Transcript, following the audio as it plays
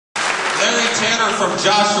Tanner from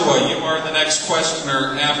Joshua, you are the next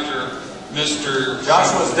questioner after Mr.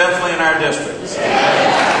 Joshua's definitely in our district.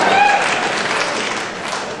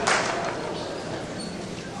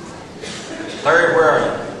 Larry, where are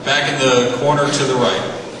you? Back in the corner to the right.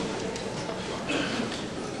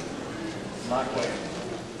 My question.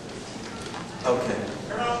 Okay.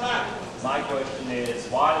 My question is,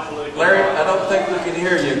 why the political... Larry, I don't think we can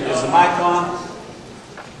hear you. Is the mic on?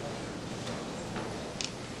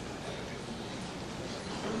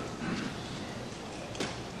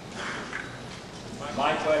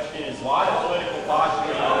 My question is, why the political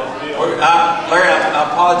posturing of this bill? Larry, I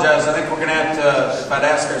apologize. I think we're going to have to, if I'd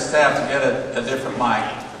ask our staff to get a different mic.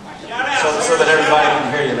 So that everybody can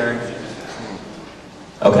hear you, Larry.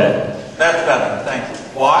 Okay. That's better. Thank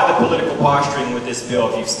you. Why the political posturing with this bill?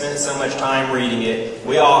 If you've spent so much time reading it,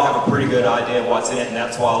 we all have a pretty good idea of what's in it, and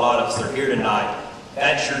that's why a lot of us are here tonight.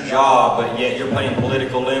 That's your job, but yet you're playing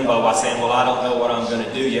political limbo by saying, well, I don't know what I'm going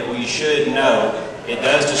to do yet. Well, you should know it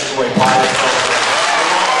does destroy private culture.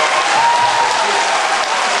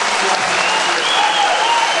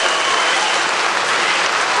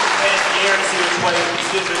 What the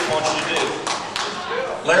specifics want you to do.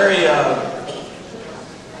 Larry,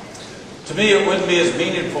 to me it wouldn't be as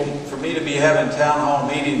meaningful for me to be having town hall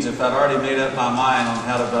meetings if I'd already made up my mind on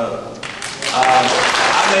how to vote. I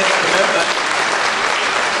made a commitment.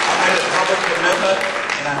 I made a public commitment,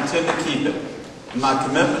 and I intend to keep it. And my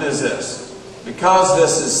commitment is this. Because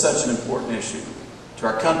this is such an important issue to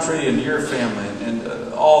our country and your family and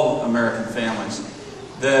all American families,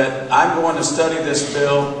 that I'm going to study this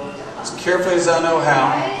bill as carefully as I know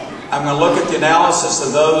how. I'm going to look at the analysis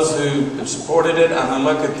of those who have supported it. I'm going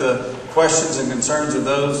to look at the questions and concerns of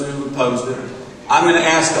those who opposed it. I'm going to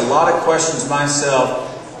ask a lot of questions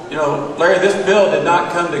myself. You know, Larry, this bill did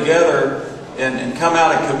not come together and come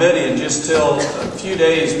out of committee and just till a few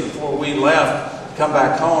days before we left, come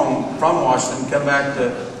back home from Washington, come back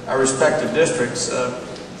to our respective districts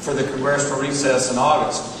for the congressional recess in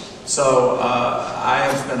August. So I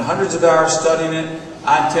have spent hundreds of hours studying it.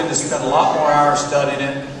 I intend to spend a lot more hours studying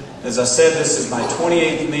it. As I said, this is my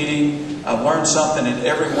 28th meeting. I've learned something in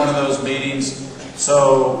every one of those meetings.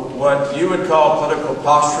 So what you would call political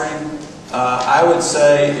posturing, I would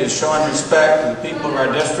say is showing respect to the people of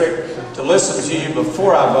our district to listen to you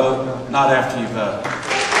before I vote, not after you vote.